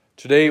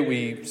Today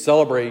we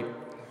celebrate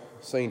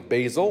St.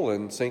 Basil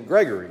and St.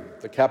 Gregory,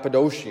 the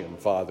Cappadocian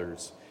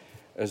Fathers,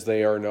 as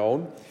they are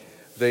known.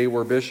 They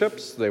were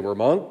bishops, they were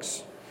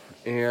monks,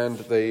 and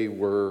they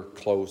were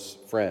close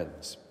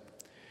friends.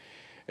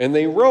 And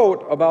they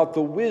wrote about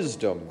the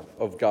wisdom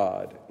of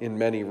God in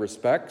many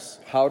respects,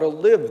 how to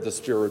live the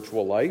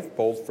spiritual life,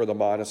 both for the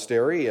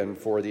monastery and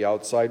for the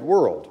outside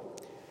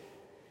world.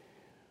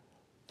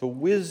 The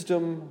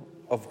wisdom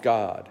of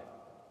God.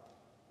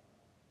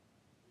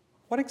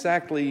 What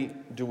exactly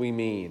do we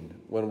mean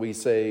when we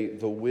say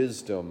the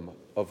wisdom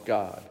of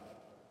God?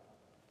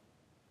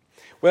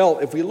 Well,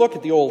 if we look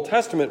at the Old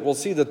Testament, we'll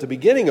see that the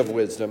beginning of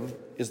wisdom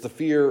is the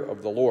fear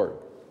of the Lord.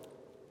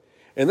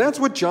 And that's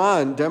what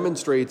John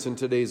demonstrates in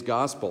today's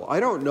gospel. I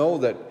don't know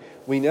that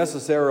we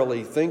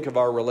necessarily think of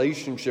our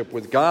relationship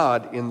with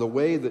God in the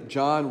way that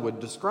John would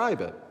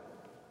describe it.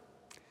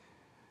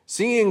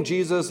 Seeing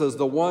Jesus as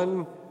the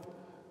one,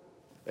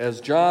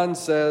 as John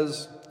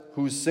says,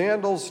 whose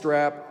sandal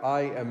strap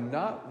I am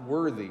not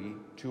worthy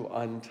to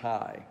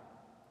untie.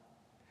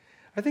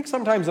 I think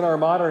sometimes in our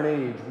modern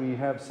age we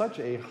have such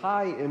a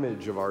high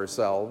image of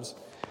ourselves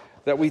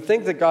that we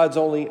think that God's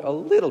only a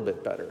little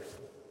bit better.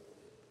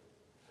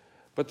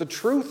 But the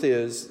truth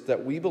is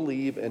that we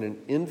believe in an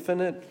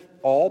infinite,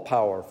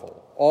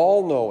 all-powerful,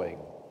 all-knowing,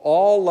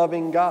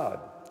 all-loving God,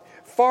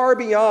 far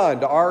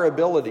beyond our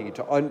ability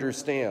to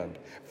understand,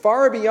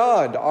 far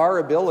beyond our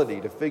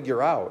ability to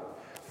figure out,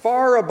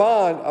 far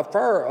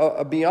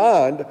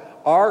beyond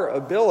our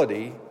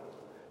ability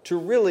to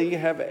really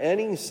have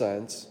any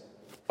sense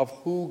of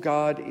who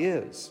God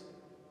is.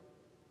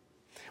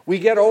 We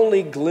get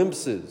only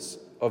glimpses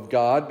of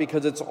God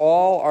because it's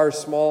all our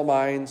small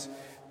minds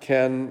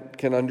can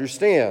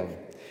understand.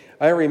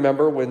 I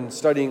remember when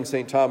studying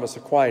St. Thomas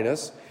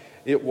Aquinas,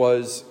 it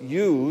was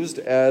used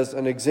as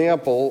an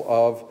example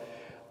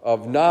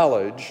of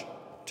knowledge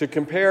to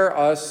compare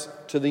us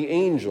to the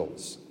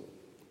angels.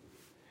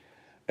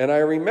 And I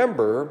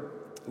remember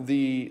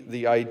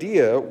the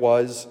idea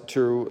was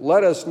to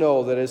let us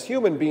know that as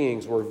human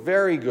beings, we're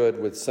very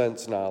good with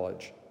sense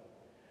knowledge.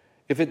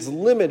 If it's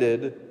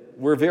limited,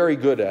 we're very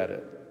good at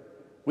it.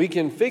 We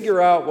can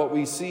figure out what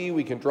we see,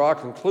 we can draw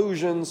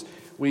conclusions,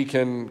 we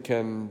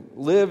can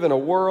live in a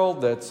world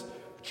that's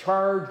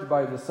charged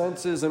by the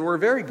senses, and we're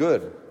very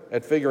good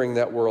at figuring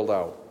that world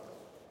out.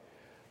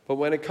 But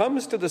when it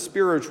comes to the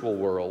spiritual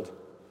world,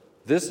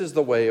 this is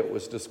the way it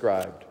was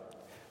described,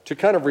 to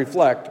kind of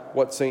reflect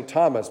what St.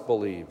 Thomas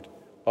believed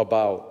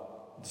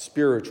about the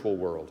spiritual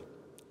world.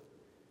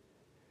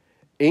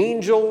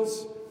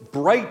 Angels,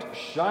 bright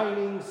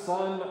shining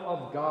sun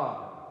of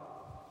God.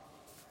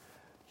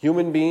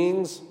 Human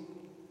beings,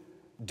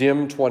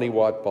 dim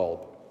 20-watt bulb.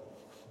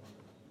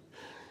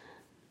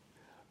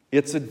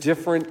 It's a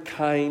different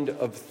kind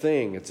of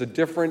thing. It's a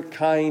different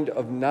kind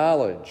of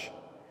knowledge.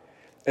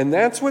 And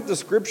that's what the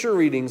scripture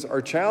readings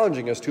are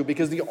challenging us to,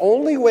 because the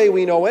only way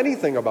we know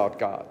anything about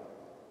God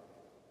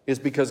is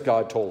because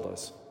God told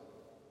us.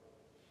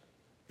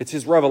 It's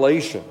His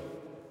revelation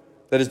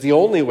that is the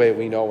only way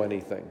we know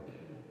anything.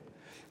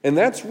 And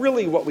that's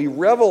really what we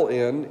revel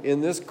in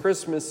this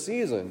Christmas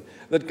season,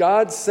 that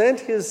God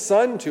sent His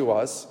Son to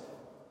us,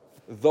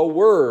 the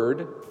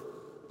Word,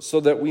 so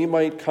that we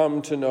might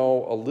come to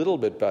know a little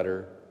bit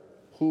better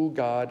who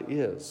God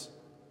is.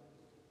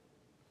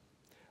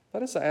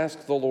 Let us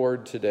ask the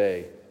Lord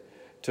today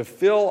to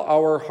fill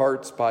our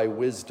hearts by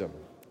wisdom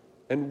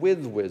and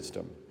with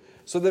wisdom,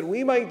 so that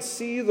we might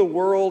see the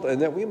world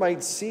and that we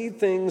might see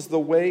things the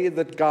way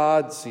that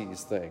God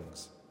sees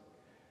things.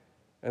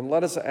 And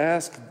let us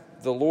ask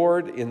the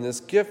Lord in this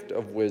gift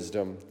of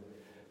wisdom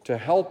to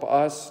help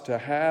us to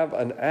have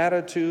an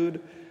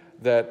attitude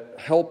that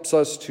helps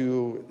us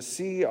to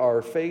see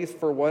our faith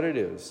for what it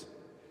is,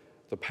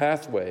 the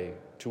pathway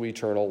to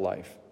eternal life.